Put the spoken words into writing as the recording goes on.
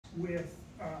with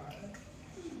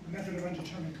method of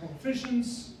undetermined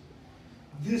coefficients.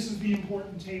 This is the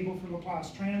important table for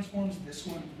Laplace transforms. This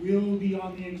one will be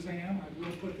on the exam. I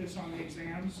will put this on the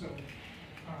exam. So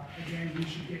again, you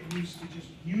should get used to just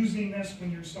using this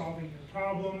when you're solving your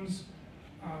problems.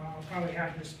 I'll probably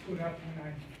have this put up when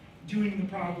I'm doing the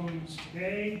problems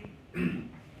today.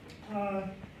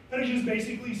 But it just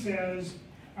basically says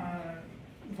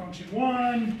function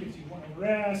 1 gives you 1 over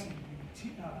s, and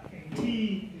at is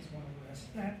 1 over s.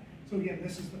 So again,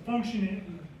 this is the function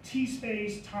in the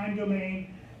t-space, time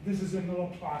domain. This is in the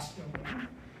Laplace domain.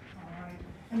 All right?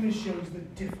 And this shows the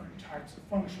different types of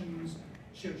functions,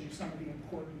 shows you some of the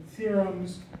important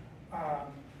theorems.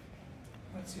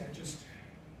 Let's see,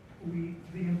 the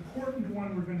important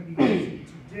one we're going to be using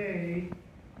today,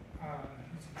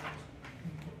 let's see, the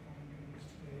important one we're going to use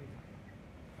today.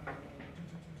 I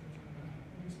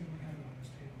guess we don't have it on this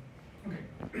table. Okay,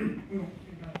 we won't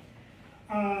figure it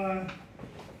out.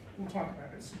 We'll talk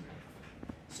about it soon.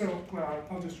 So, well,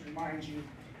 I'll just remind you,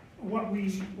 what we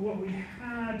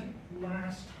had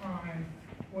last time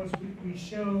was we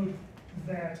showed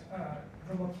that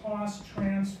the Laplace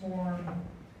transform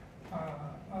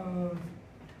of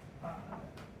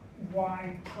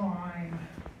y prime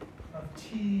of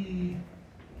t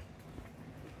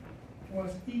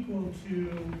was equal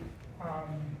to,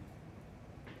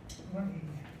 let me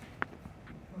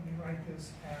write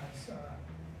this as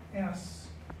s.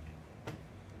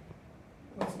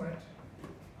 Let's let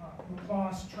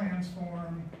Laplace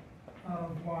transform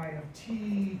of y of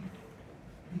t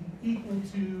be equal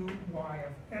to y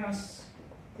of s.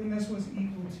 Then this was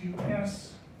equal to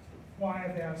s y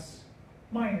of s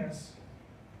minus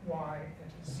y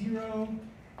at 0.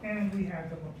 And we had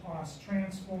the Laplace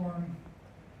transform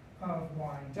of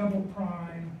y double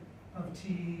prime of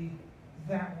t.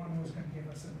 That one was going to give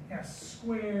us an s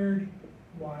squared,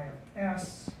 y of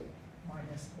s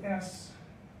minus s,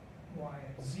 y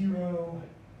at 0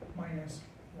 minus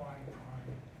y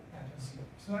prime at 0.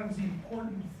 So that was the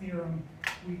important theorem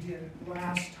we did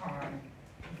last time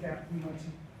that we want to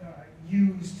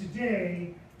use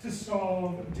today to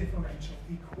solve differential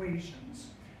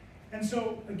equations. And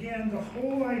so again, the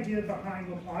whole idea behind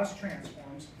Laplace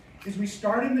transforms is we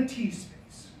start in the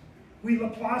t-space. We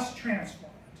Laplace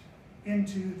transform it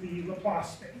into the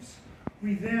Laplace space.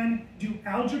 We then do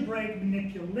algebraic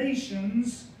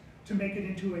manipulations to make it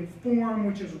into a form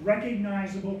which is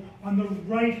recognizable on the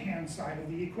right-hand side of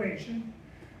the equation.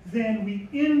 Then we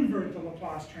invert the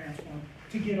Laplace transform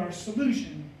to get our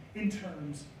solution in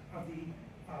terms of the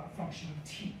function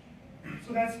t.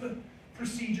 So that's the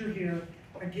procedure here.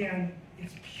 Again,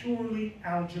 it's purely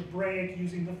algebraic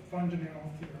using the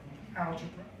fundamental theorem of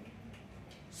algebra.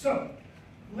 So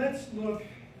let's look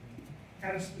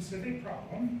at a specific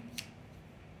problem.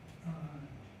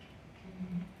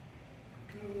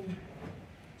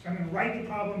 So I'm going to write the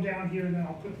problem down here, and then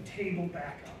I'll put the table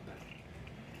back up.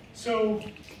 So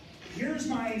here's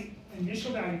my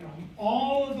initial value problem.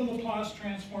 All of the Laplace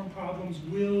transform problems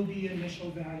will be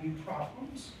initial value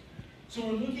problems. So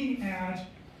we're looking at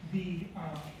the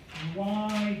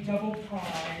y double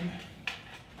prime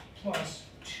plus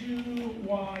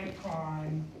 2y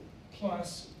prime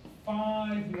plus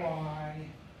 5y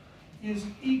is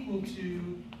equal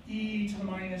to e to the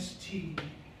minus t.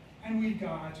 And we've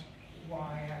got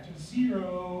y at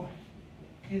 0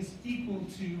 is equal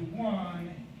to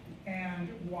 1, and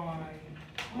y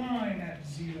prime at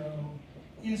 0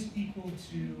 is equal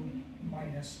to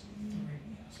minus 3.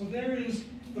 So there is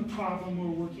the problem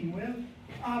we're working with.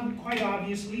 Quite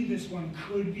obviously, this one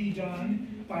could be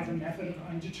done by the method of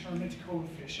undetermined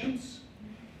coefficients.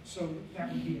 So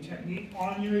that would be a technique.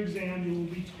 On your exam, you will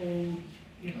be told,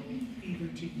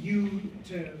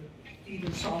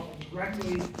 either solve them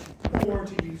directly or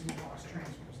to use Laplace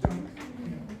transforms.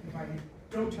 If I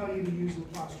don't tell you to use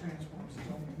Laplace transforms,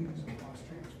 don't use Laplace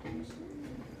transforms.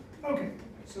 Okay,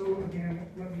 so again,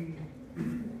 let me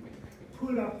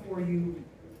put up for you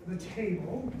the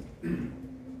table.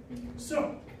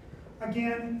 So,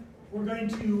 again, we're going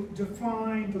to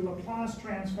define the Laplace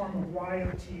transform of y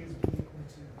of t as being equal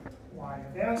to y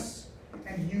of s,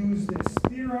 and use this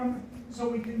theorem so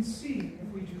we can see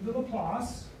if we do the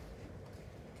Laplace,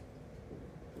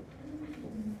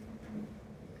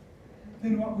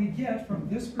 then what we get from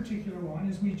this particular one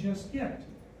is we just get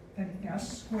an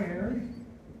s squared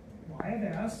y of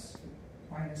s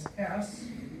minus s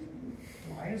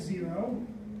y of 0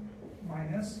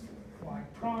 minus y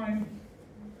prime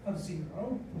of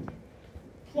 0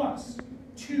 plus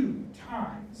 2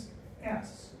 times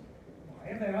s y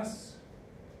of s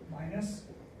minus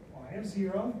y of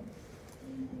 0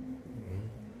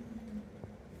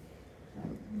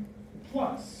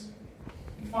 plus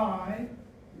 5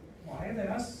 y of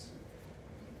s,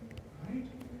 right?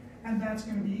 And that's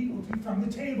going to be equal to, from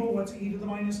the table, what's e to the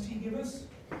minus t give us?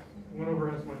 1 over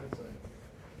s minus a.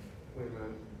 Wait a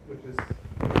minute, which is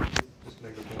just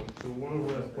negative 1. So 1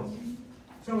 over s plus.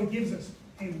 So it gives us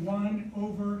a 1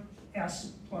 over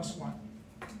s plus 1.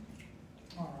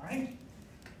 All right.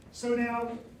 So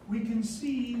now we can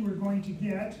see we're going to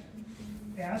get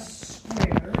s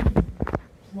squared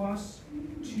plus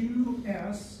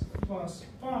 2s plus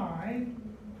 5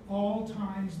 all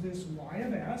times this y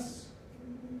of s.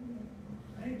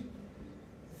 Right?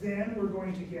 Then we're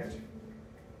going to get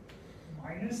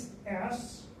minus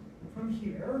s from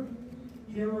here.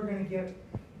 Here we're going to get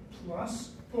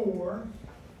plus 4,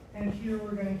 and here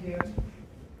we're going to get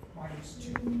minus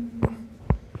 2.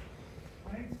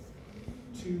 Right?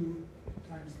 2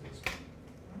 times this one.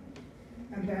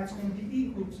 And that's going to be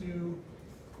equal to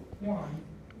 1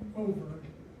 over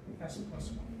s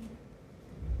plus 1.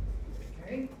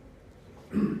 Okay?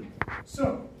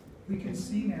 So, we can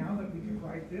see now that we can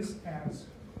write this as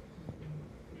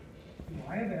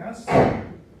y of s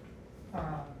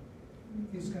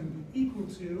is going to be equal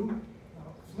to,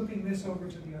 flipping this over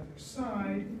to the other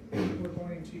side, we're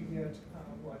going to get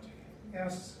what?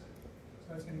 S,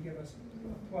 so that's going to give us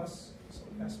a plus, so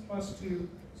s plus 2,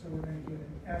 so we're going to get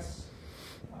an s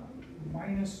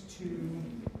minus 2,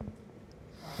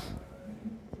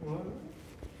 we're going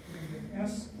to get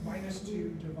s minus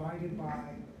 2 divided by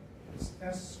this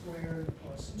s squared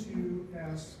plus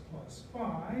 2s plus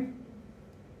 5,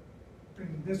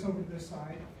 bringing this over to this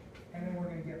side, and then we're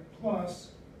going to get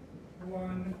plus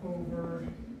 1 over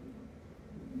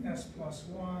s plus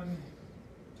 1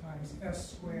 times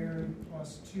s squared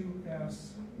plus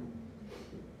 2s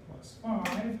plus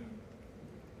 5.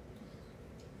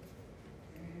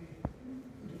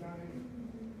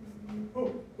 Oh,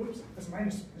 whoops, that's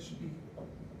minus, this should be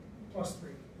plus 3.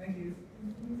 Thank you.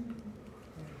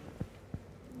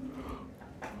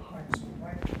 Minus 1,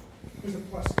 right? There's a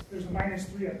plus, there's a minus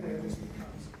 3 up there, this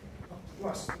becomes a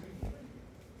plus 3.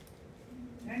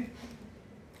 Okay?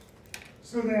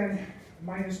 So then,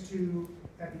 minus 2,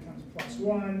 that becomes plus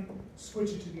 1.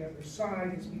 Switch it to the other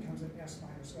side, this becomes an s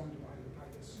minus 1 divided by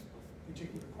this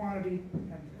particular quantity,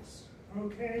 and this.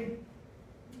 Okay?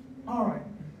 All right.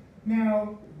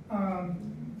 Now,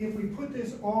 if we put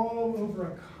this all over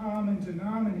a common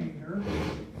denominator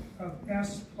of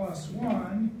s plus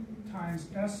 1 times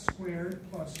s squared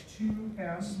plus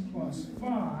 2s plus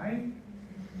 5,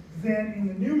 then in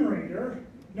the numerator,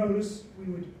 notice we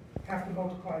would have to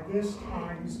multiply this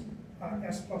times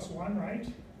s plus 1, right?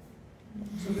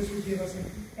 So this would give us an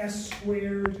s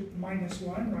squared minus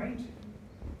 1, right?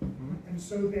 And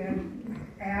so then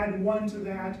add 1 to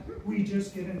that, we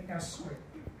just get an s squared.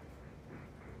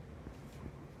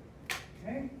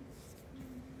 Okay?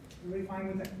 Everybody fine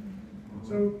with that?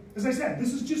 So, as I said,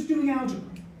 this is just doing algebra.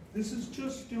 This is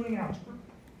just doing algebra.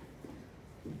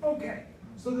 Okay,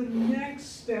 so the next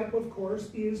step, of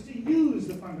course, is to use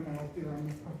the fundamental theorem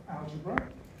of algebra,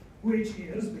 which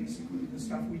is basically the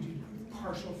stuff we do,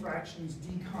 partial fractions,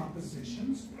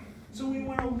 decompositions. So we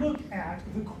want to look at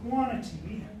the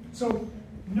quantity. So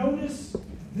notice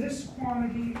this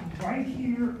quantity right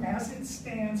here, as it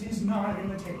stands, is not in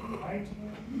the table, right?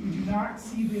 We do not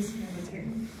see this in the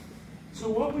table. So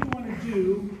what we want to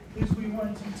do is we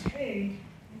want to take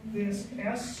this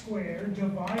s squared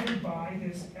divided by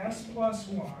this s plus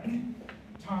 1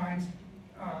 times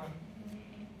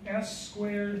s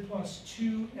squared plus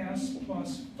 2s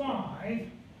plus 5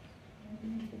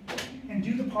 and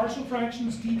do the partial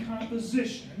fractions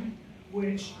decomposition,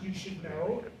 which you should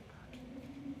know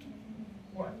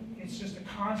what? It's just a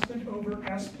constant over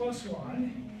s plus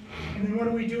 1. And then what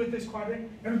do we do with this quadratic?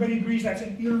 Everybody agrees that's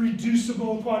an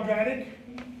irreducible quadratic?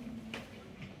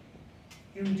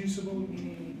 Irreducible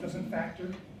meaning it doesn't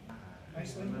factor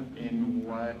nicely. In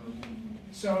what?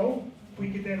 So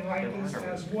we could then write this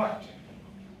as what?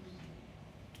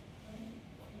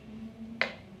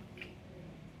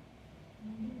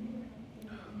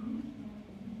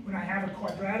 When I have a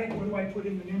quadratic, what do I put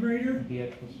in the numerator?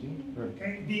 bs plus c?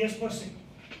 Okay, bs plus c.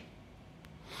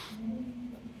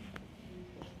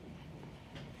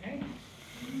 Okay?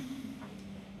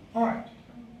 All right.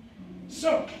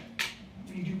 So,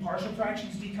 when you do partial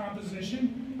fractions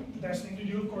decomposition, the best thing to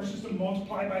do, of course, is to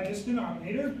multiply by this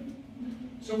denominator.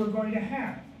 So we're going to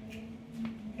have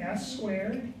s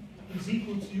squared is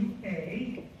equal to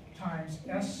a times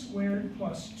s squared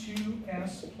plus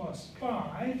 2s plus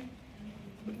 5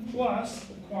 plus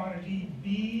the quantity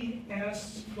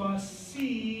bs plus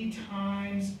c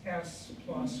times s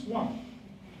plus 1.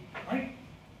 Right?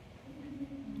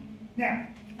 Now,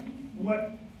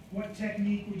 what what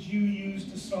technique would you use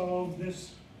to solve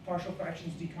this partial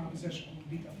fractions decomposition? What would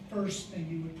be the first thing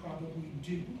you would probably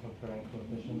do? Comparing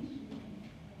coefficients.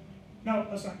 No,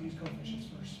 let's not use coefficients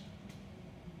first.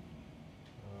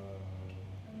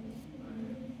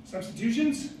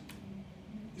 Substitutions?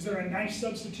 Is there a nice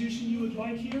substitution you would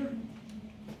like here?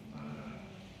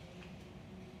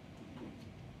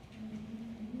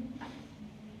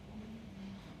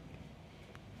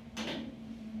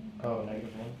 Oh, -1.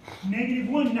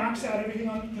 -1 knocks out everything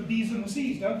on the B's and the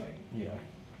C's, don't they? Yeah.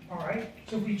 All right,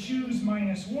 so if we choose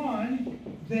 -1,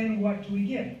 then what do we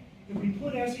get? If we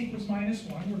put s equals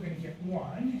 -1, we're going to get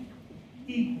 1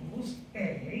 equals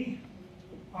a.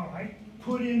 All right,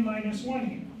 put in -1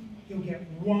 here. You'll get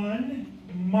 1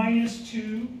 minus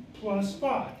 2 plus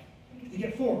 5. You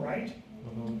get 4, right?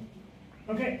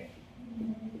 Okay,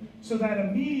 so that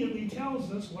immediately tells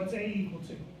us what's a equal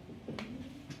to.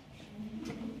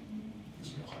 This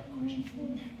is a real hard question.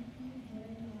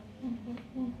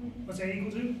 What's a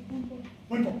equal to?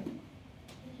 1/4.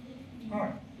 All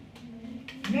right.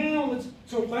 Now let's,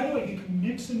 so by the way, you can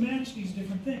mix and match these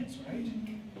different things, right?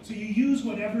 So you use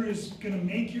whatever is going to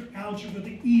make your algebra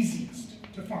the easiest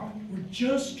to find. We're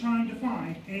just trying to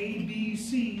find A, B,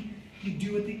 C. You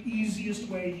do it the easiest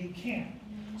way you can.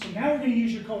 So now we're going to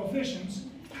use your coefficients.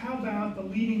 How about the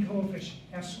leading coefficient,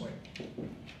 s squared?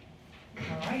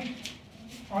 All right.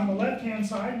 On the left-hand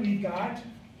side, we've got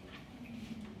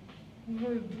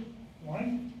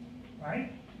 1,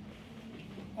 right?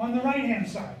 On the right-hand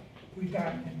side, we've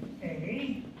got an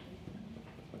A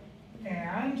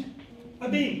and a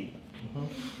B.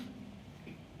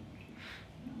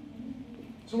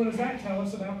 So what does that tell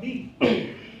us about B?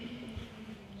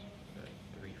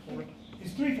 3/4.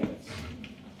 It's 3/4.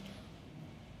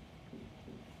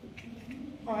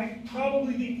 All right,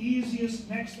 probably the easiest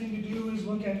next thing to do is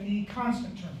look at the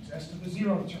constant terms, s to the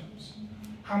 0 terms.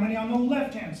 How many on the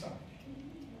left-hand side?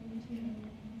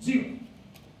 0.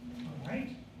 All right.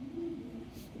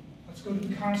 Let's go to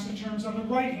the constant terms on the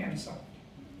right-hand side.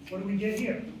 What do we get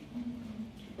here?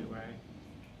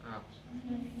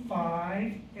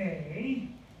 5a, okay,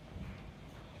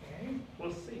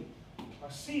 Plus C.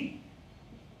 plus c.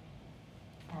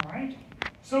 All right.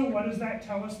 So what does that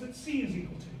tell us that c is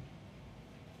equal to?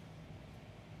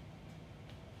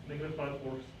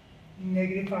 -5/4.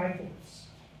 -5/4.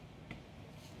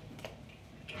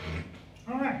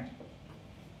 All right.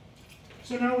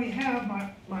 So now we have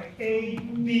my A,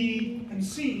 B, and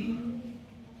C.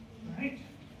 All right.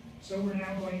 So we're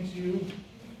now going to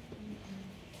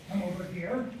come over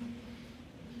here.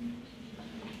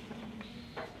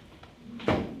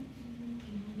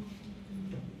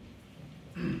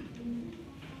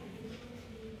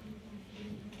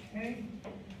 Okay.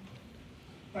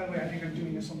 By the way, I think I'm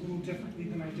doing this a little differently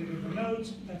than I did in the notes,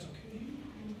 but that's okay.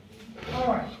 All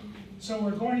right. So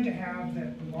we're going to have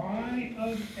that y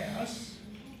of s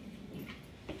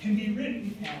can be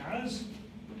written as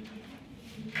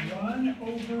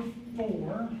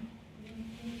 1/4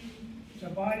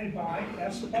 divided by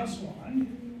s plus 1,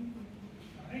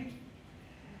 right?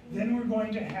 Then we're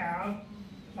going to have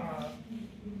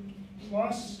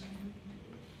plus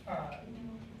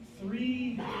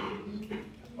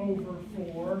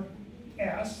 3/4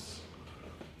 s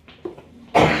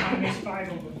minus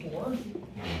 5/4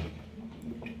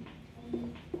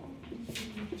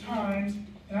 times,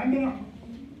 and I'm going to,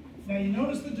 now you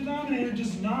notice the denominator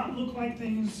does not look like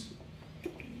things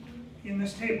in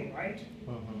this table, right?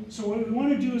 So what we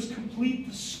want to do is complete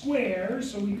the square,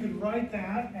 so we could write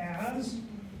that as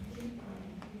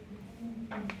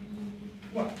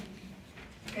what?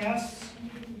 S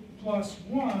plus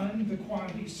 1, the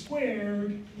quantity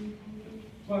squared,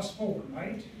 plus 4,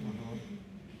 right?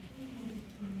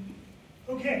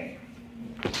 Okay,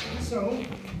 so we'll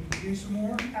do some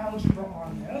more algebra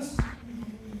on this.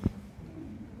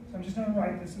 So I'm just going to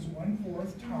write this as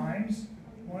 1/4 times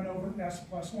 1/s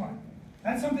plus 1.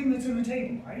 That's something that's in the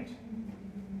table, right?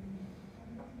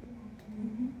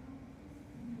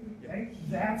 Okay,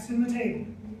 that's in the table.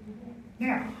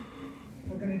 Now,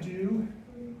 we're going to do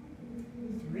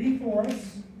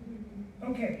 3/4.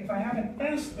 Okay, if I have an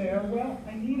s there, well,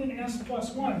 I need an s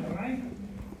plus 1, don't I?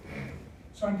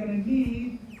 So I'm going to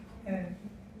need an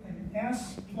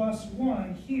s plus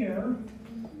 1 here,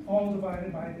 all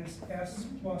divided by this s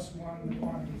plus 1, the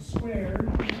quantity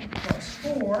squared, plus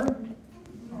 4.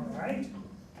 All right.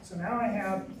 So now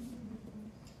I've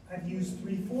used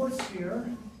 3/4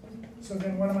 here. So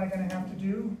then what am I going to have to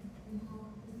do?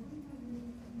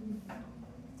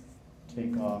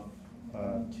 Take off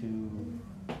 2,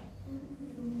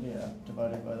 yeah,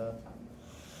 divided by the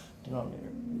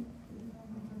denominator.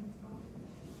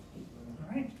 All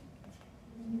right.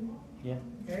 Yeah.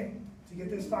 Okay? To get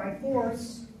this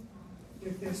 5/4,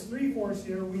 with this 3/4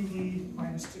 here, we need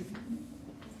 -2.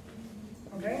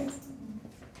 Okay?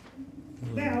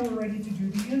 Now we're ready to do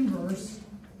the inverse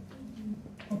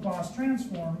Laplace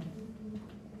transform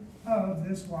of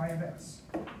this y of s.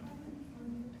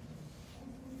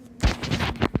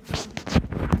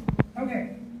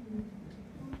 Okay.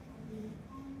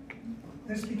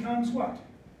 This becomes what?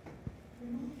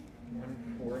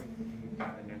 1/4 e to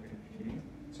the negative t.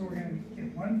 So we're going to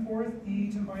get 1/4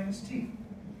 e to the minus t.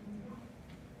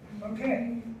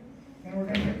 Okay. Then we're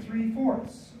going to get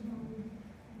 3/4.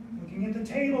 Looking at the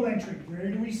table entry,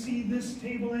 where do we see this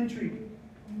table entry?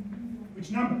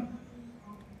 Which number?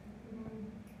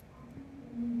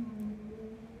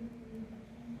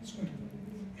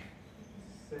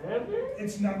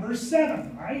 It's number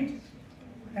 7, right?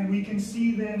 And we can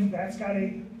see then that's got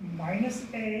a minus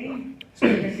a, so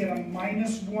we're going to get a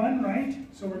 -1, right?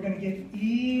 So we're going to get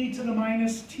e to the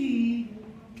minus t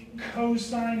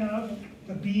cosine of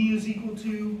the b is equal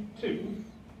to 2.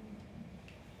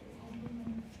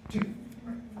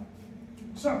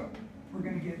 So we're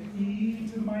going to get e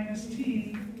to the minus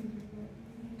t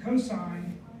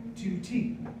cosine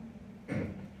 2t.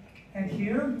 And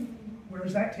here,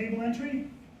 where's that table entry?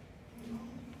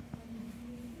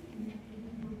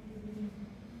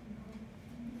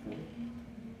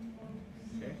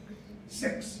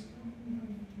 6.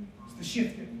 It's the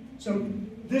shift theorem. So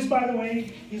this, by the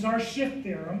way, is our shift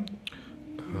theorem.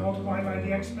 We multiply by the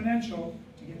exponential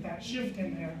to get that shift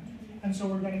in there. And so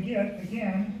we're going to get,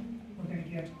 again, we're going to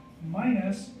get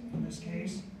minus, in this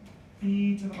case,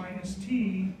 e to the minus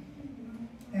t,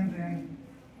 and then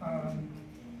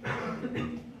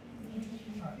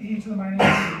e to the minus t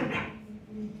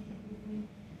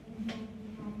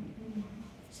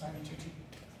sine of 2t.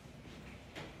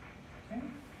 Okay?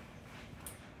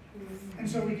 And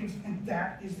so we can, and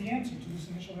that is the answer to this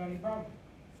initial value problem.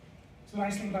 So the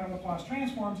nice thing about Laplace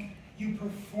transforms, you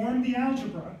perform the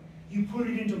algebra, you put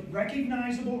it into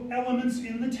recognizable elements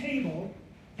in the table,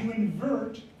 you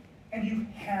invert, and you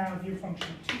have your function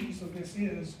of t. So this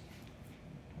is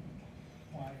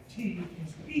y of t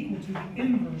is equal to the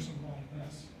inverse of y of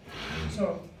s.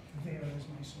 So there is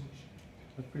my solution.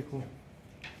 That's pretty cool.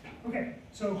 Okay,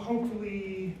 so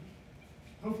hopefully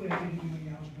I didn't do any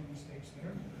algebra mistakes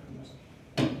there. Just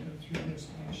go through this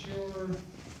to make sure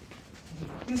I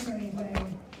didn't miss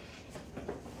anything.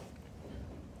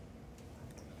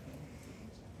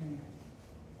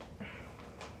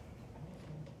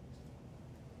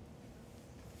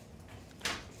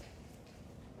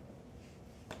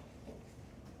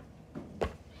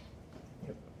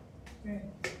 Okay.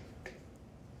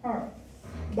 All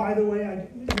right. By the way,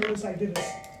 notice I did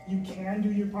this. You can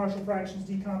do your partial fractions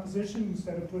decomposition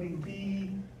instead of putting b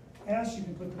s. You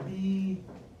can put the b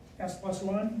s plus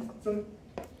 1. So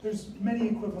there's many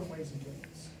equivalent ways of doing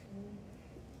this.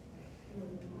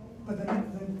 But the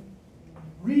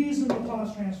reason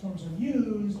Laplace transforms are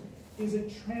used is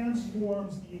it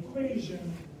transforms the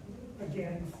equation,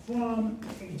 again, from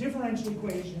a differential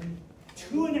equation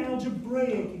to an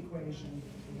algebraic equation.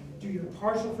 Do your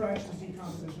partial fractions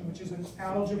decomposition, which is an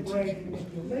algebraic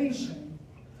manipulation,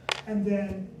 and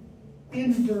then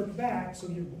invert back. So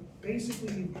you've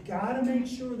got to make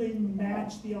sure they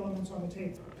match the elements on the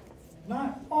table.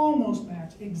 Not almost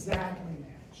match, exactly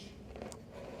match.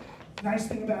 Nice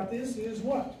thing about this is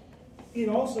what? It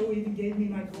also even gave me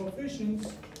my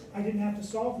coefficients. I didn't have to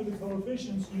solve for the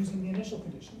coefficients using the initial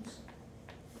conditions.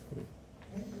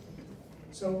 Okay?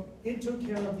 So it took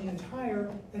care of the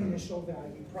entire initial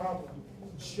value problem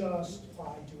just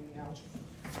by doing algebra.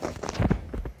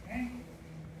 Okay?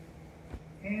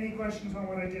 Any questions on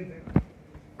what I did there?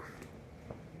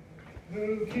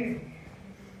 Okay.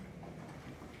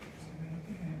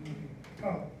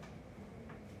 Oh.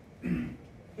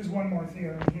 There's one more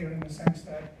theorem here in the sense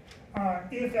that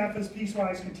if f is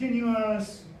piecewise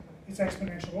continuous, it's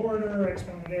exponential order,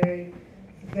 exponent a,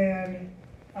 then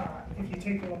if you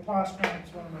take the Laplace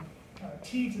transform of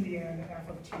t to the n, f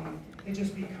of t, it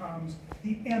just becomes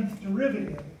the nth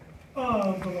derivative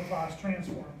of the Laplace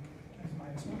transform as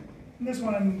minus 1. And this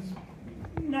one's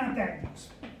not that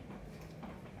useful,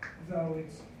 though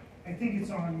I think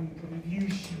it's on the review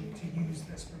sheet to use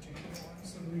this particular one.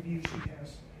 So the review sheet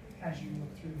has you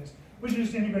look through this, which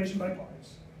is integration by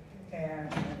parts.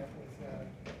 And you end up with,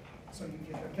 so you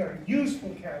get a very useful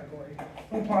category.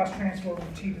 Laplace transform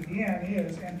from t to the n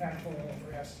is n factorial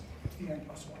over s to the n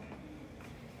plus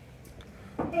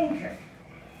 1. Okay,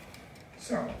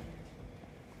 so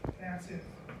that's it.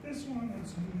 This one,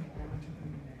 let's move on to the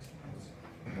next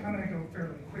one. I'm going to go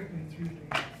fairly quickly through the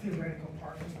theoretical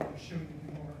part because I want to show you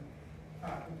more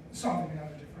solving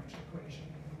another differential. differential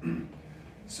equation.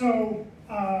 So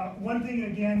one thing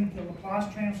again, the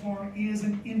Laplace transform is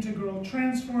an integral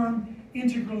transform.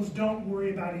 Integrals don't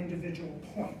worry about individual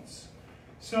points.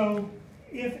 So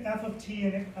if f of t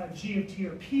and g of t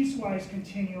are piecewise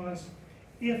continuous,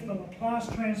 if the Laplace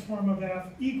transform of f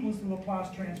equals the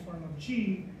Laplace transform of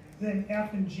g, then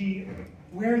f and g,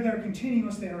 where they're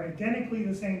continuous, they are identically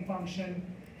the same function,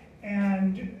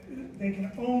 and they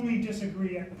can only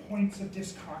disagree at points of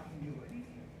discontinuity.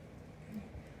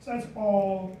 So that's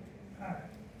all,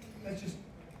 that's just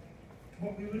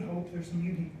what we would hope. There's some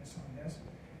uniqueness on this.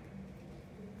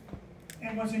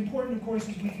 And what's important, of course,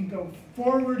 is we can go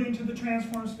forward into the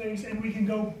transform space and we can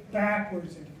go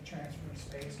backwards into the transform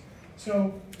space.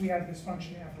 So we have this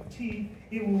function f of t.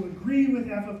 It will agree with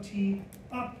f of t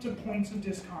up to points of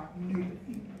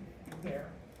discontinuity there.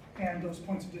 And those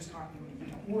points of discontinuity we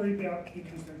don't worry about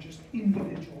because they're just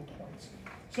individual points.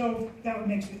 So that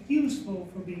makes it useful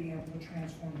for being able to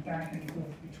transform back and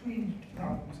forth between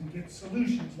problems and get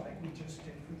solutions like we just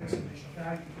did for this initial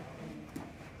value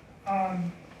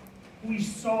problem. We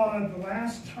saw the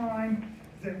last time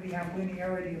that we have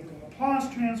linearity of the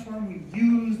Laplace transform. We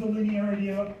use the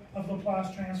linearity of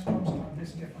Laplace transforms on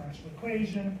this differential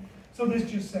equation. So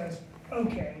this just says,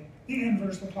 okay, the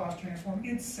inverse Laplace transform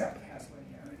itself has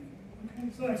linearity. Okay,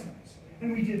 so that's nice.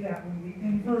 And we did that when we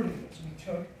inverted this.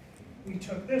 We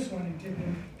took this one and did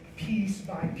them piece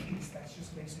by piece. That's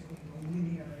just basically the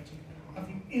linearity of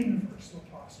the inverse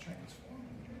Laplace transform.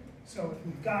 So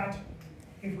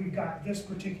if we've got this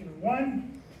particular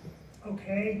one,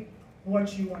 okay,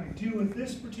 what you want to do with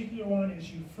this particular one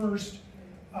is you first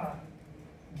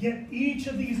get each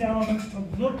of these elements to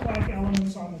look like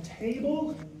elements on the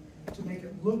table. To make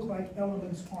it look like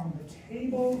elements on the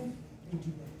table, we do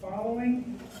the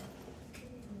following.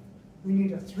 We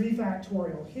need a 3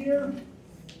 factorial here,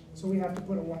 so we have to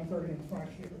put a 1/3 in front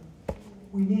here.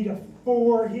 We need a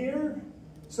 4 here,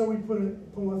 so we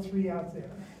pull a 3 out there.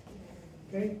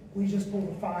 Okay, we just pull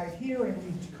the 5 here and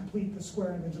we complete the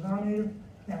square in the denominator.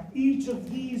 Now each of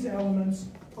these elements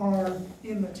are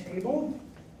in the table.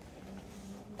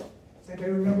 Does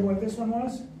anybody remember what this one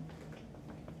was?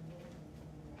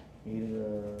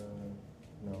 Either,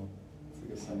 no. It's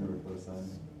like a sine or a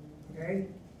cosine. Okay,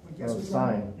 well, guess Oh, which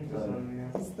sine.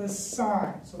 one? It's the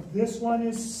sine. So this one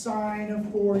is sine of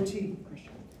 4t.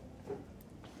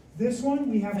 This one,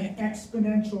 we have an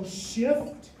exponential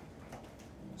shift.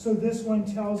 So this one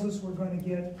tells us we're going to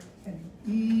get an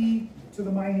e to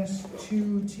the minus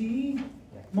 2t,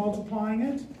 multiplying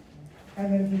it.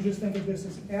 And then if you just think of this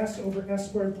as s over s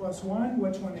squared plus 1,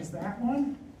 which one is that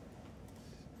one?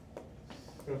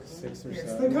 6 or It's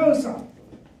 7. the cosine.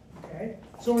 Okay,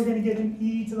 so we're going to get an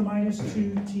e to the minus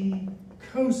 2t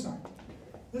cosine.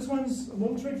 This one's a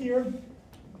little trickier.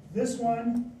 This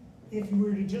one, if you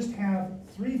were to just have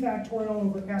 3 factorial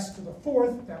over s to the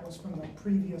 4th, that was from the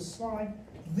previous slide,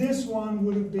 this one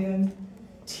would have been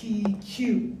t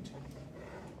cubed.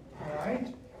 All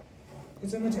right?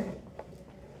 It's in the table.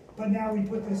 But now we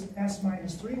put this s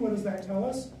minus 3. What does that tell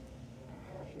us?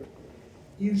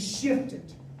 You shift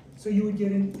it. So you would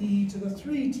get an e to the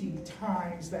 3t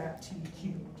times that t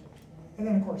cubed. And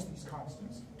then, of course, these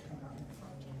constants come out in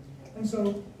front. And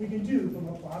so we can do the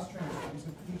Laplace transforms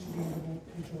of each of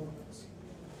these elements.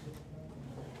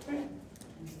 Okay?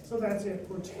 So that's it.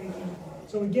 We're taking.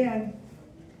 So again,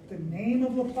 the name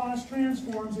of Laplace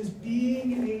transforms is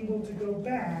being able to go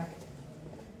back.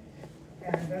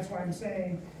 And that's why I'm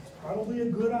saying it's probably a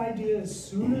good idea as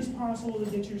soon as possible to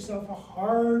get yourself a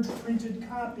hard printed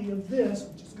copy of this,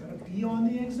 which is going to be on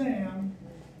the exam,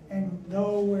 and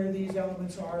know where these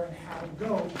elements are and how to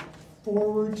go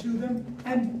forward to them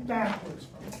and backwards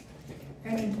from them.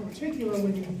 And in particular,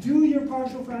 when you do your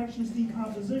partial fractions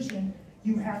decomposition,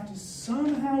 you have to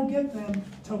somehow get them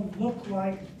to look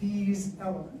like these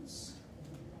elements.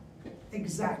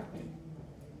 Exactly.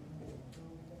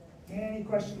 Any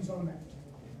questions on that?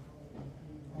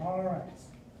 All right.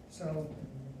 So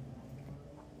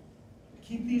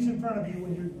keep these in front of you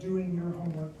when you're doing your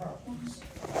homework problems.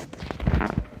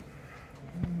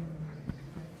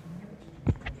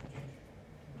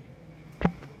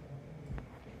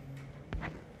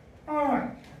 All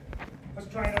right. Let's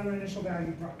try another initial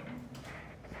value problem.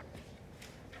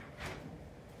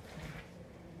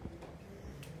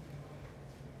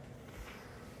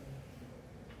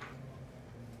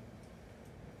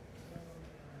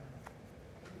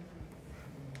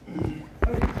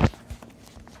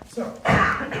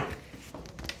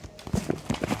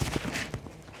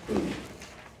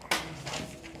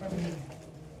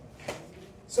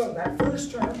 So that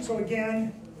first term, so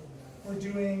again, we're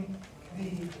doing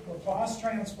the Laplace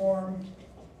transform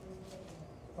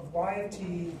of y of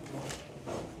t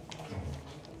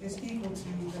is equal to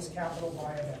this capital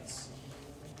Y of s.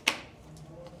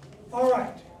 All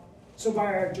right, so by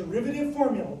our derivative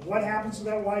formula, what happens to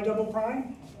that y double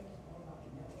prime?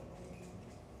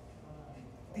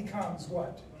 Becomes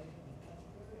what?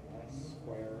 S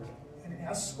squared An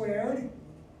s squared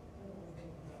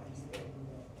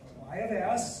y of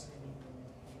s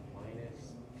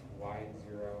minus y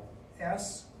 0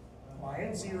 s y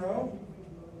of 0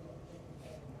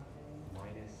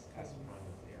 minus s prime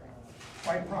of 0.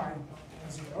 y prime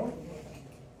of 0.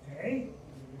 Okay,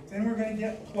 then we're going to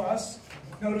get plus.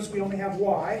 Notice we only have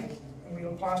y, and we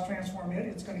Laplace transform it.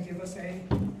 It's going to give us a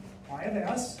y of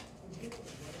s,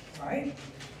 right?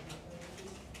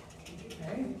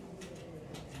 Okay,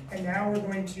 and now we're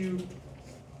going to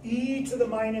e to the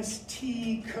minus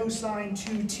t cosine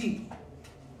 2t.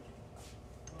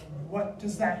 What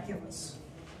does that give us?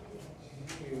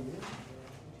 2.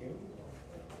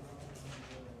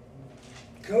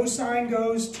 Cosine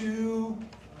goes to,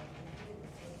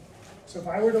 so if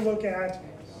I were to look at,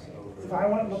 if I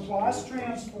want Laplace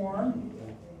transform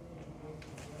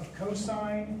of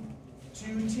cosine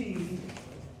 2t,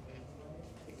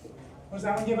 what does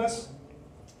that one give us?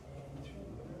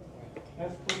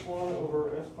 S plus 1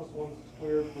 over S plus 1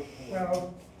 squared plus 4.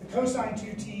 Well, the cosine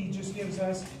 2t just gives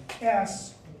us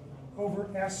s over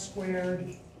s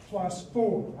squared plus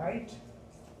 4, right?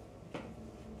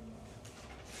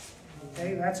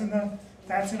 Okay, that's in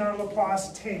our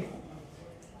Laplace table.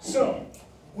 So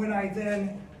when I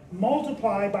then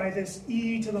multiply by this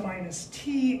e to the minus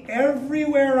t,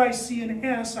 everywhere I see an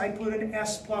s, I put an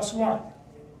s plus 1.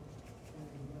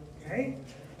 Okay,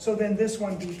 so then this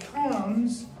one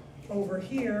becomes over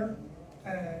here,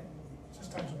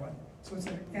 just times 1. So it's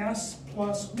an s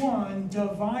plus 1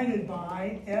 divided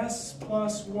by s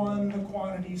plus 1, the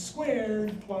quantity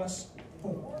squared, plus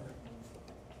 4. All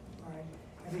right.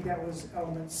 I think that was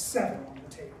element 7 on the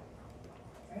table.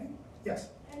 Okay? Yes?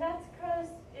 And that's because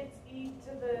it's e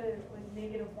to the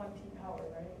negative 1t power,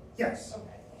 right? Yes.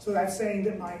 Okay. So that's saying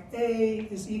that my a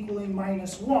is equaling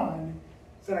minus 1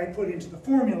 that I put into the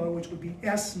formula, which would be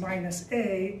s minus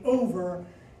a over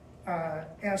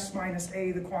s minus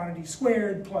a, the quantity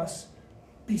squared, plus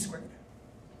b squared.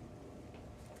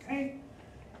 Okay?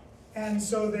 And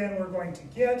so then we're going to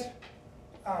get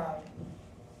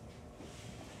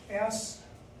s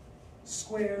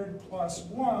squared plus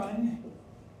 1.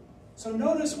 So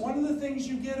notice one of the things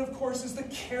you get, of course, is the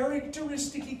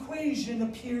characteristic equation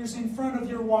appears in front of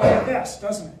your y of s,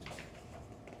 doesn't it?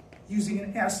 Using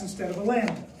an s instead of a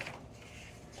lambda.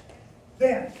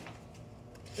 Then,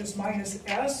 this minus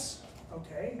s,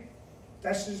 okay,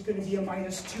 that's just going to be a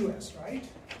minus 2s, right?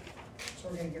 So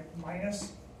we're going to get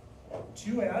minus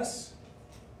 2s.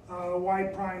 Y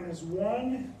prime is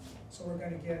 1, so we're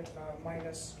going to get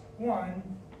minus 1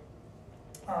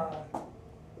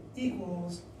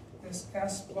 equals this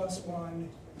s plus 1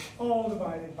 all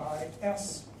divided by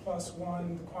s plus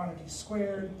 1, the quantity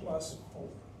squared, plus 4.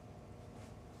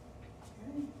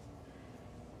 Okay.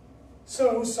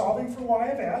 So solving for y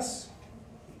of s,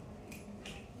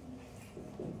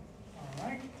 all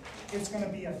right, it's going to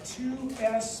be a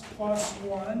 2s plus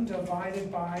 1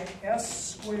 divided by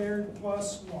s squared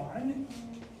plus 1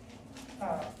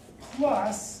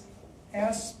 plus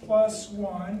s plus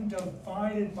 1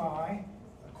 divided by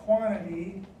the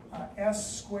quantity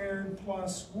s squared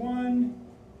plus 1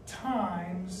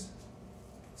 times,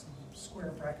 some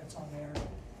square brackets on there,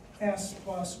 s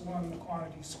plus 1, the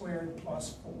quantity squared,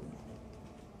 plus 4.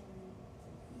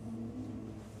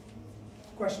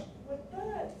 Question? Would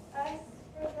the s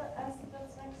for the s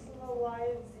that's next to the y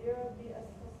of 0 be s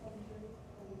plus 1 too?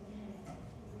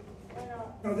 Or not?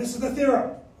 No, this is the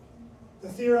theorem. The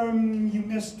theorem, you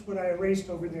missed what I erased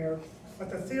over there, but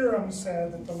the theorem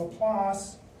said that the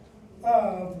Laplace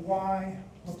of y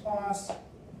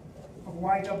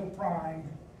double prime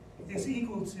is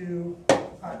equal to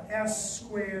s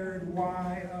squared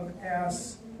y of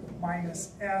s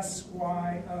minus s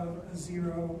y of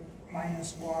 0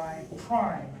 minus y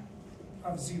prime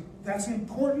of 0. That's an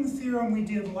important theorem we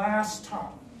did last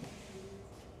time.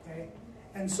 Okay?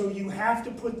 And so you have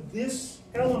to put this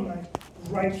element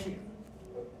right here.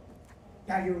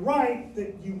 Now you're right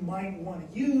that you might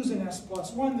want to use an s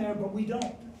plus 1 there, but we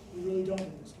don't. We really don't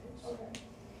in this case. Okay.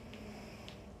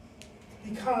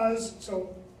 Because,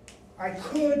 so I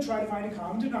could try to find a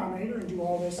common denominator and do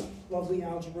all this lovely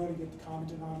algebra to get the common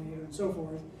denominator and so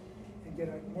forth, and get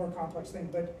a more complex thing.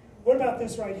 But what about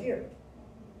this right here?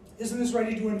 Isn't this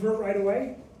ready to invert right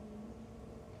away?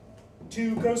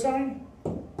 To cosine?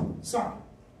 Sine.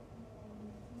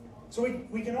 So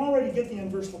we can already get the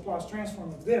inverse Laplace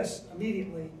transform of this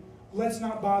immediately let's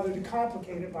not bother to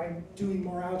complicate it by doing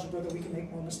more algebra that we can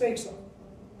make more mistakes on.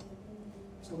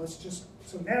 So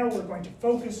so now we're going to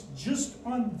focus just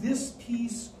on this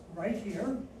piece right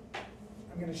here.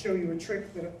 I'm going to show you a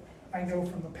trick that I know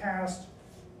from the past.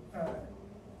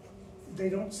 They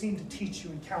don't seem to teach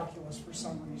you in calculus for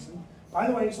some reason. By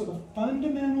the way, so the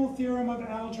fundamental theorem of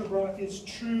algebra is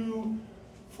true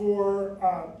for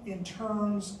in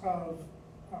terms of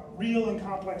real and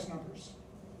complex numbers.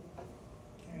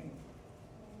 Okay.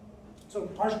 So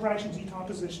partial fraction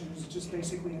decomposition is just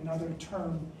basically another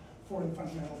term for the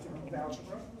fundamental theorem of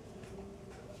algebra.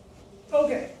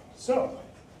 Okay, so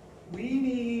we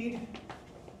need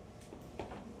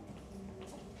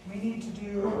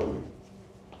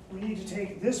to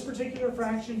take this particular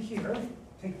fraction here,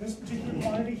 take this particular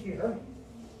quantity here,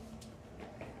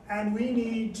 and we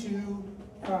need to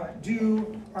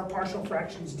do our partial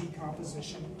fractions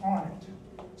decomposition on it.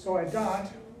 So I've got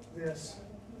this,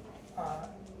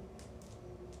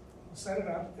 set it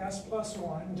up, s plus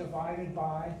 1 divided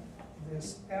by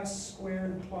this s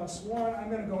squared plus 1. I'm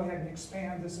going to go ahead and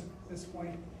expand this at this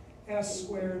point. S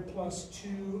squared plus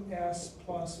 2s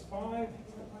plus 5. Is that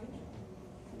right?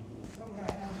 Is that what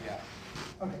I have?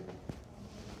 Yeah. Okay.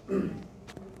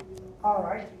 All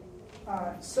right.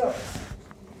 So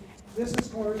this is,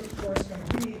 of course, going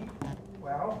to be,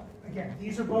 well, again,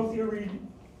 these are both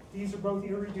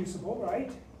irreducible,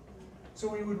 right? So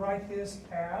we would write this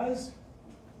as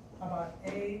about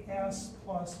as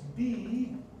plus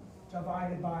b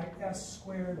divided by s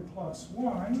squared plus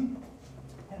 1,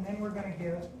 and then we're going to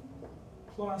get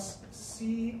plus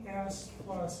cs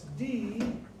plus d,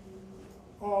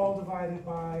 all divided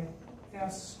by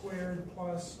s squared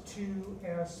plus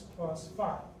 2s plus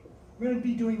 5. I'm going to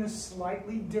be doing this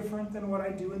slightly different than what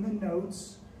I do in the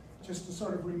notes, just to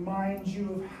sort of remind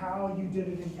you of how you did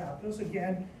it in calculus.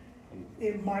 Again,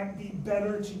 it might be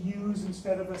better to use,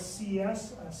 instead of a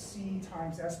CS, a C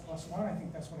times S plus 1. I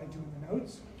think that's what I do in the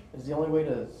notes. Is the only way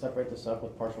to separate this up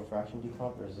with partial fraction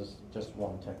decomp, or is this just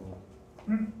one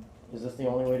technique? Is this the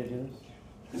only way to do this?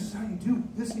 This is how you do.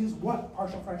 This is what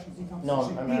partial fractions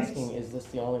decomposition No, I'm is. asking, is this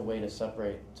the only way to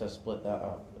split that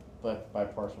up, but by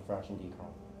partial fraction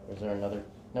decomp? Or is there another?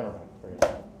 Never mind.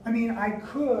 Forget it. I mean, I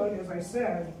could, as I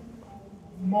said,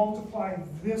 multiply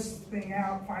this thing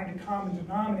out, find a common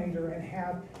denominator, and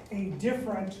have a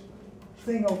different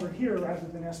thing over here rather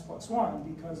than s plus 1,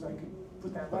 because I could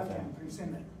put that left-hand piece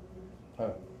in there.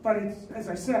 Oh. But it's, as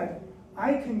I said,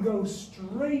 I can go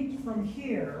straight from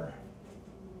here.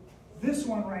 This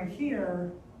one right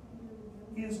here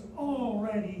is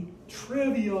already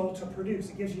trivial to produce.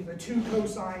 It gives you the 2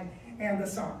 cosine and the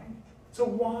sine. So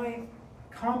why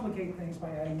complicate things by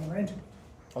adding more into it?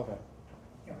 Okay.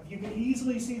 You know, you can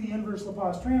easily see the inverse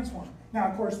Laplace transform. Now,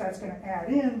 of course, that's going to add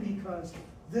in because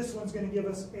this one's going to give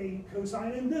us a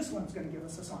cosine and this one's going to give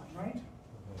us a sine, right?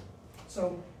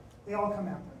 So they all come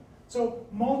out there. So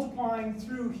multiplying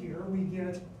through here, we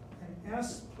get an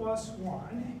s plus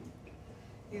 1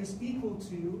 is equal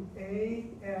to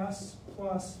as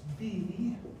plus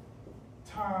b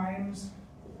times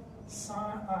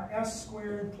s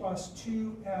squared plus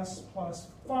 2s plus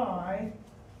 5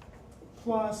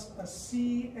 plus a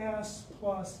cs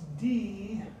plus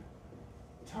d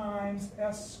times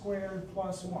s squared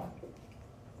plus 1.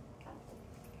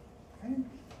 Okay?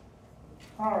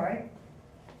 All right.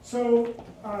 So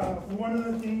one of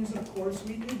the things, of course,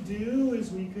 we could do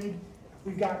is we've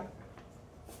got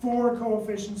 4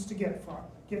 coefficients to get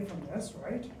from this,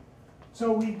 right?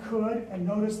 So we could, and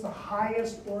notice the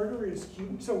highest order is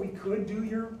cubed, so we could do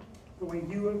the way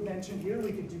you have mentioned here,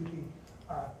 we could do the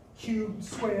cubed,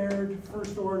 squared,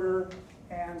 first order,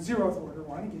 and 0th order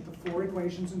one, and get the 4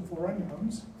 equations and 4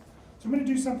 unknowns. So I'm going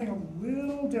to do something a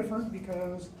little different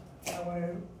because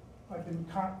I've been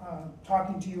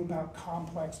talking to you about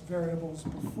complex variables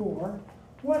before.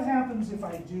 What happens if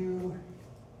I do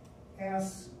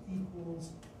s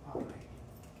equals I? All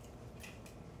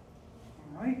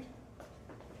right?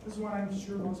 This is one I'm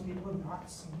sure most people have not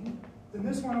seen. Then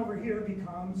this one over here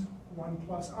becomes 1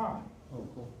 plus I. Oh,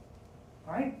 cool.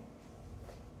 Right?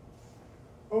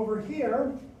 Over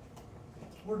here,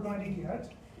 we're going to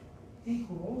get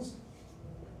equals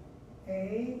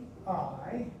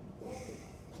AI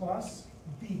plus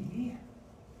B.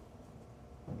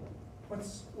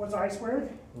 What's I squared?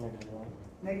 -1.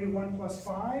 -1 plus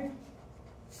 5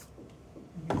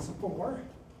 gives 4,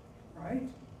 right?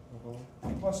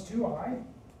 Plus 2i.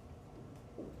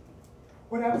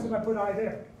 What happens if I put I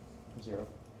there? 0.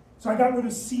 So I got rid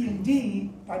of C and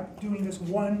D by doing this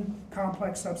one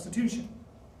complex substitution.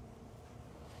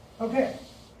 Okay.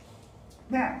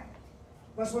 Now,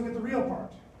 let's look at the real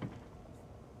part.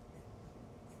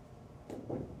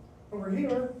 Over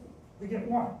here, we get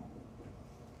 1.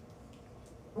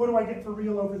 What do I get for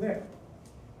real over there?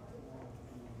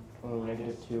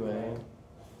 Negative 2a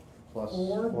plus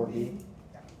 4b. 4b.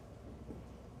 Yeah.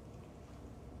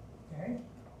 Okay,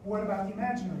 what about the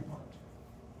imaginary part?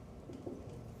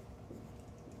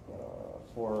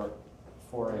 4ai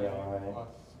Plus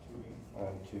 2b.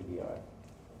 and 2bi.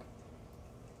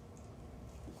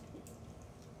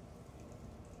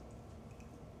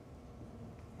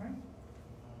 Right?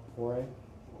 4a?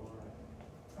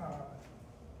 Uh,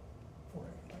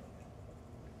 4a.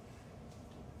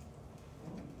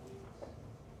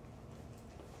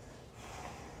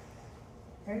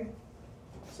 Okay,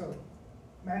 so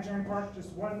imaginary part,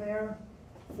 just 1 there,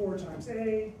 4 times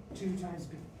A, 2 times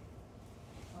B.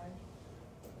 Right?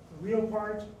 The real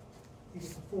part, you get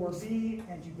the 4B,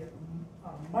 and you get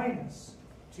minus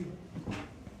 2.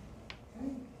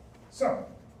 Okay, so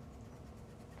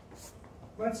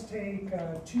let's take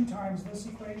 2 times this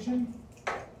equation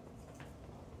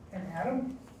and add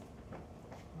them.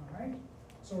 All right,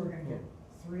 so we're going to get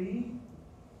 3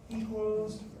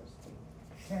 equals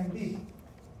 10b.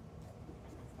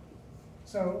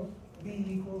 So b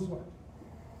equals what?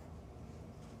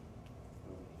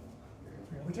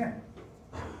 3/10.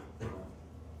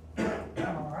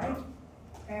 All right,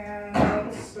 and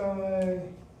let's, so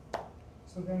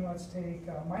then let's take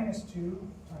minus 2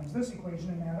 times this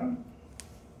equation and add them.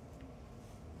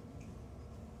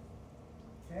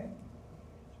 Okay.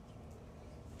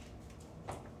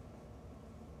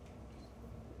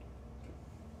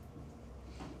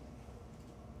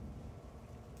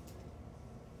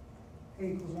 A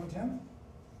equals 1/10.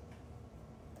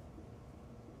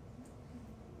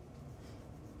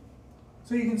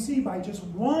 So you can see by just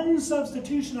one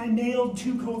substitution, I nailed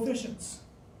 2 coefficients.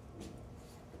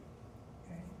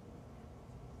 Okay.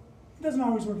 It doesn't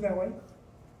always work that way.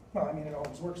 Well, I mean, it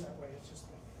always works that way. It's just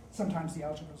that sometimes the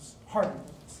algebra is harder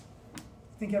than this. I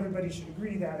think everybody should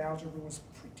agree that algebra was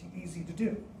pretty easy to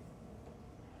do.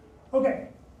 Okay,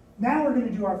 now we're going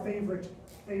to do our favorite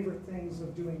things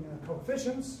of doing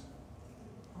coefficients.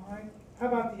 All right, how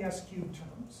about the s cubed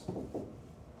terms?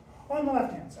 On the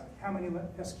left-hand side, how many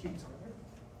s cubes are there?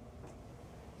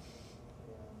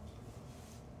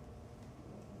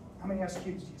 How many s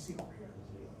cubes do you see over here?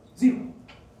 0.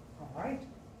 All right.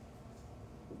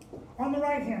 On the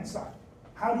right-hand side,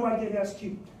 how do I get s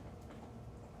cubed?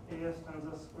 AS times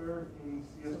S squared,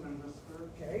 CS times S squared.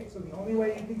 Okay, so the only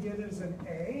way you can get it is an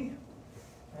a,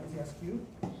 that's the s cubed,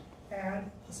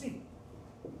 and a c.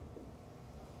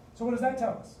 So what does that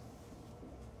tell us?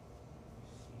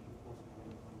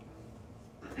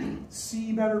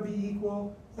 C better be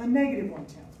equal than negative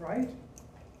 1/10, right?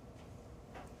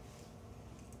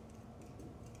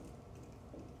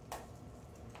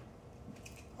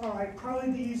 All right,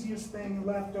 probably the easiest thing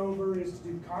left over is to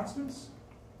do constants.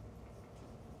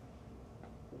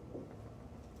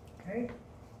 Okay,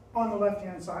 on the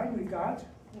left-hand side, we've got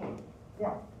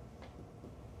 1.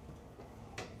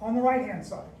 On the right-hand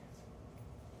side,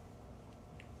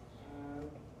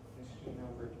 Machine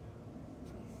over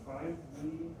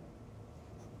 5B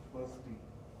plus D.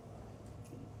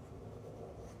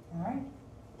 all right?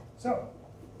 So,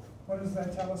 what does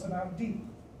that tell us about D?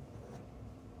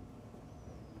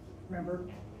 Remember,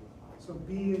 so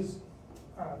B is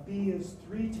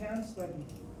 3/10, that'd be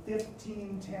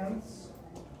 15/10.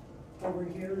 Over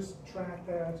here, subtract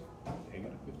that.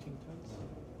 Negative 15/10.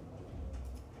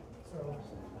 So,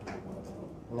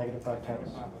 Negative 5/10.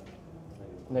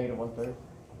 Negative 1/3.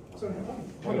 so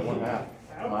Negative 1/2.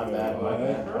 My bad, my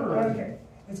bad. okay,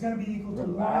 it's going to be equal to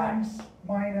 1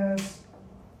 minus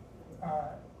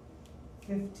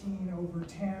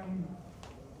 15/10.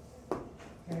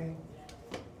 Okay,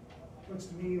 looks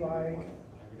to me like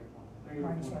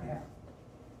minus 1/2.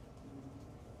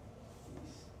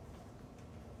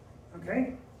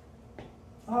 Okay?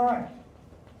 All right.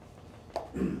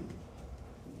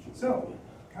 So,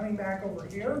 coming back over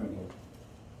here,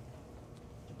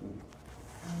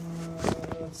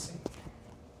 let's see.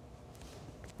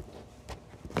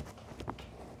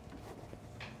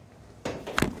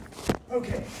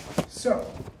 Okay, so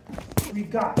we've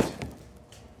got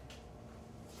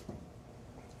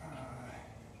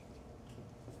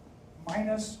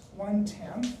minus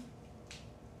 1/10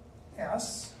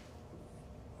 s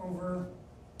over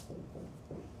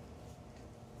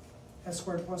s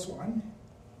squared plus 1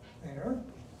 there.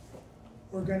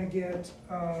 We're going to get, is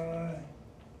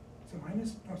it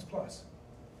minus? No, it's plus.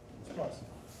 It's plus.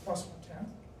 Plus 1/10.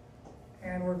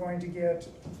 And we're going to get,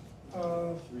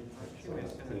 so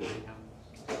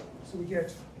we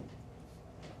get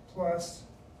plus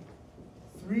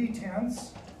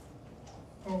 3/10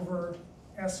 over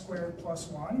s squared plus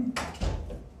 1.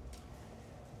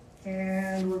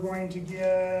 And we're going to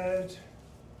get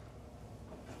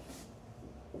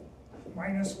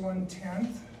minus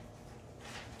 1/10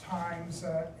 times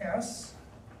s.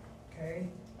 Okay,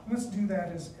 let's do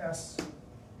that as s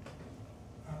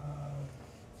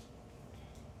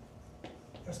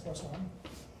plus 1.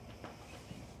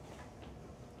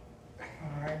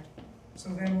 All right, so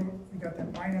then we got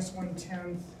that minus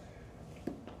 1/10.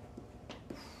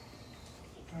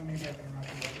 Maybe I better not do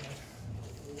that yet.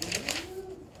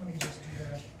 Let me just do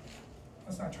that.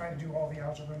 Let's not try to do all the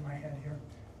algebra in my head here.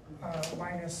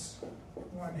 Minus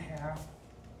 1/2,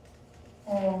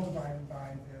 all divided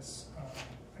by this.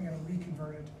 I'm going to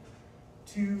reconvert it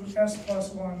to s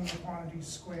plus 1, the quantity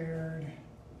squared.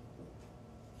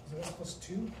 Is it s plus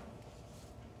 2?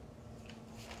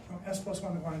 No, s plus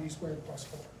 1, the quantity squared plus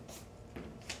 4.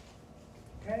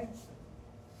 Okay?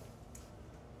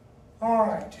 All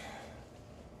right.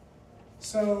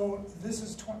 So this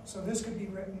is so this could be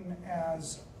written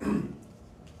as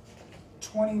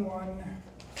 21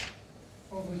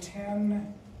 over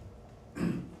 10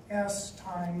 s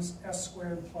times s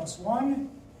squared plus 1.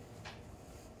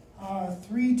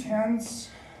 3/10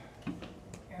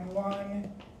 and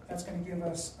 1, that's going to give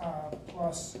us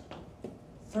plus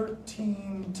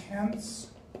 13/10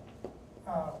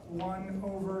 1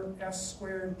 over s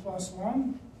squared plus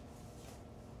 1.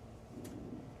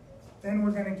 Then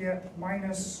we're going to get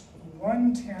minus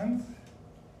 1/10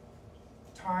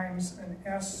 times an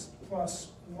s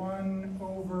plus 1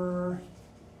 over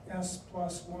s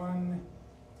plus 1,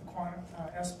 the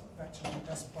s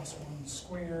plus 1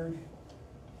 squared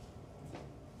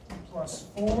plus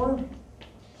 4.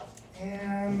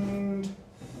 And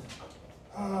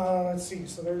let's see,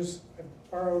 so I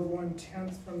borrowed 1/10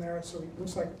 from there, so it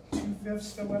looks like 2/5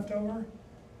 still left over.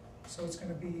 So it's going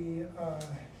to be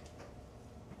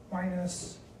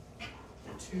minus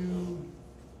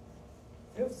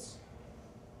 2/5.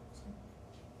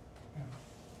 Yeah.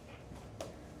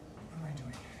 What am I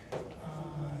doing?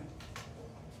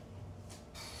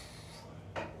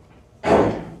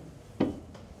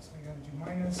 So I got to do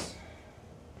minus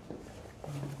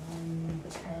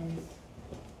 1/10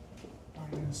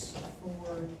 minus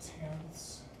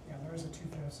 4/10. Yeah, there's a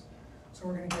 2/5. So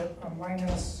we're going to get a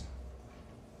minus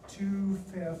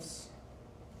 2/5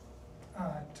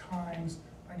 times,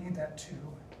 I need that 2.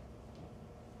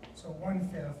 So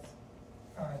 1/5,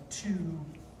 2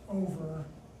 over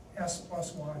s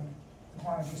plus 1, the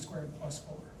quantity squared plus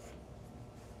 4.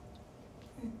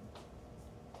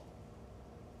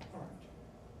 All right.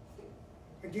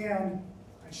 Again,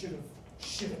 I should have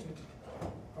shifted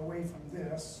away from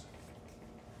this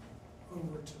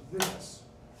over to this.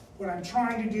 What I'm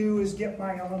trying to do is get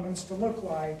my elements to look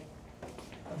like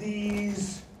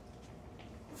these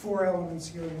 4 elements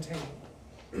here in the table.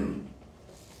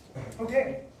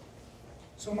 Okay,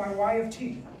 so my y of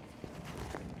t.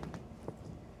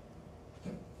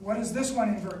 What does this one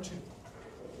invert to?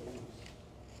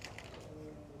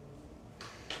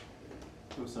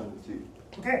 Cosine of t.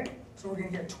 Okay, so we're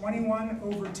going to get 21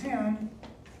 over 10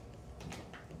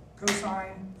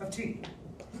 cosine of t.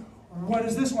 What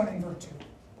does this one invert to?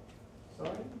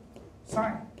 Sorry?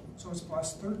 Sine. So it's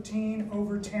plus 13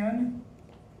 over 10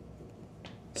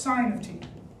 sine of t.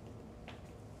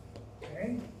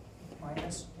 Okay,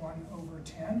 minus 1 over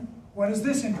 10. What does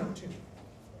this invert to?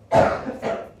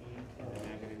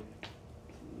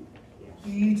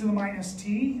 E to the minus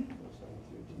t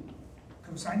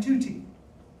cosine 2t.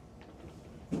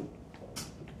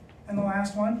 And the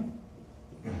last one?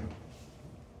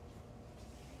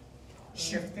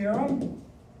 Shift theorem.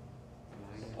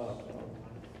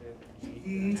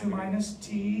 E to minus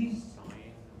t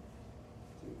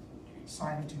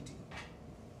sine of 2t.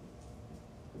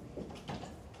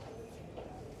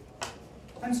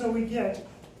 And so we get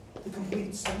the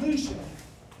complete solution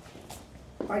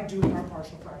by doing our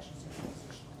partial fractions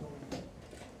decomposition.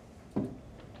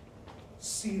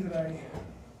 See that I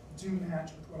do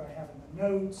match with what I have in the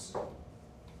notes.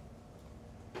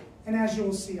 And as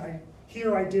you'll see,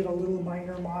 here I did a little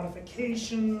minor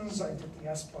modifications. I did the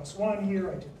s plus 1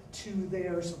 here, I did the 2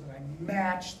 there so that I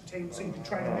matched the table. So you can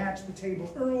try to match the table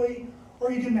early,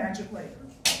 or you can match it later.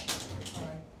 All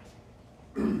right.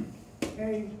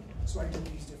 Okay, so I did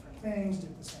these different things,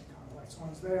 did the same complex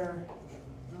ones there.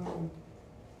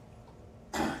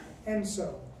 And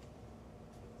so,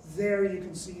 there you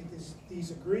can see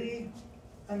these agree,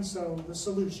 and so the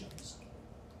solutions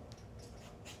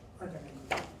are going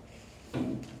to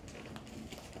agree.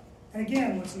 And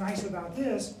again, what's nice about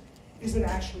this is it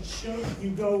actually shows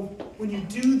when you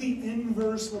do the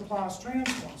inverse Laplace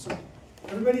transform. So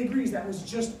everybody agrees that was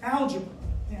just algebra.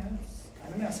 Yeah, it's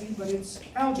kind of messy, but it's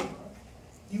algebra.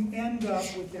 You end up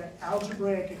with that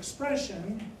algebraic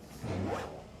expression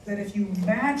that if you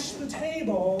match the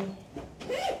table,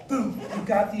 boom, you've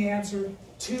got the answer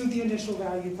to the initial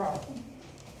value problem.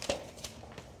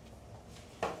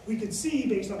 We could see,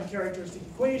 based on the characteristic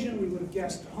equation, we would have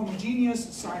guessed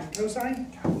homogeneous sine and cosine.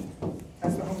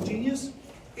 That's the homogeneous.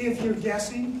 If you're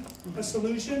guessing a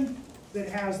solution that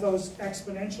has those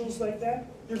exponentials like that,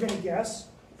 you're going to guess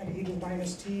an e to the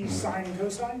minus t sine and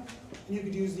cosine, and you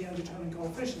could use the undetermined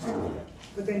coefficients.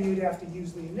 But then you'd have to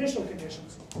use the initial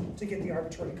conditions to get the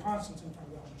arbitrary constants in front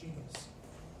of the homogeneous.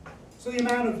 So the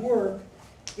amount of work,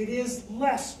 it is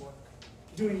less work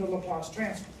doing the Laplace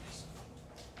transforms.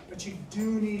 But you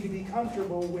do need to be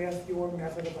comfortable with your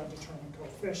method of undetermined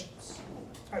coefficients.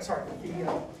 Sorry,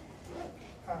 the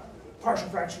partial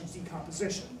fractions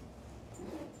decomposition.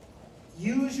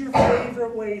 Use your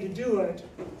favorite way to do it.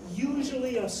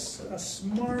 Usually a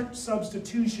smart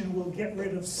substitution will get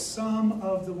rid of some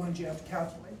of the ones you have to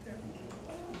calculate there.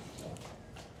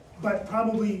 But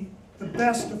probably the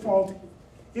best default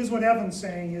is what Evan's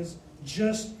saying is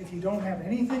just, if you don't have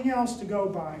anything else to go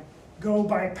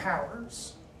by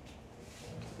powers.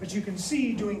 But you can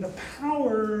see doing the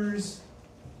powers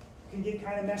can get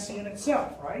kind of messy in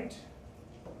itself, right?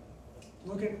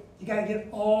 Look at, you got to get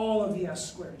all of the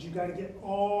s squared. You got to get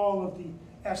all of the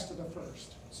s to the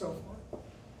first, so forth.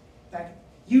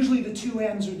 Usually the two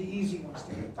n's are the easy ones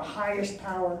to get, the highest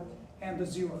power and the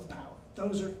 0th power.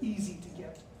 Those are easy to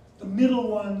get. The middle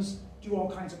ones do all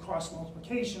kinds of cross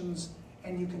multiplications,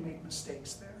 and you can make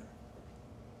mistakes there.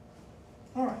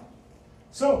 All right,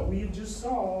 so we've just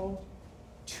solved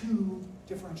 2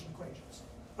 differential equations.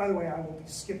 By the way, I will be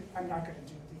I'm not going to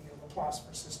do the Laplace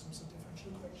for systems of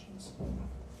differential equations.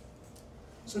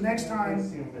 So next time, It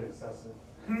does seem a bit excessive.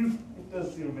 It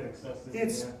does seem a bit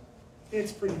excessive.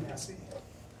 it's pretty messy.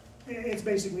 It's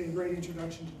basically a great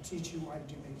introduction to teach you why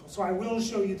to do maple. So I will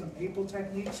show you the maple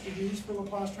techniques to use for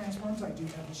Laplace transforms. I do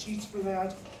have the sheets for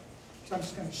that. So I'm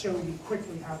just going to show you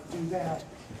quickly how to do that.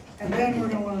 And then we're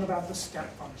going to learn about the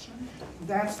step function.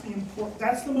 That's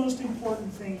the most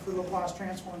important thing for Laplace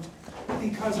transforms,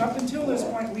 because up until this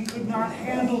point we could not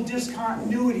handle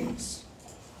discontinuities.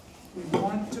 We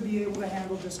want to be able to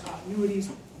handle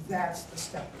discontinuities. That's the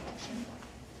step function.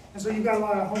 And so you've got a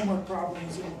lot of homework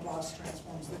problems in Laplace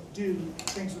transforms that do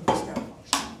things with the step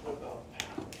function.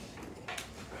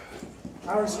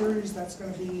 Power series, that's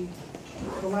going to be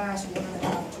the last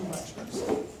 1.5 to 2 lectures.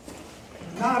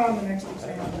 Not on the next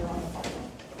exam, they're on the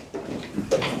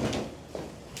final.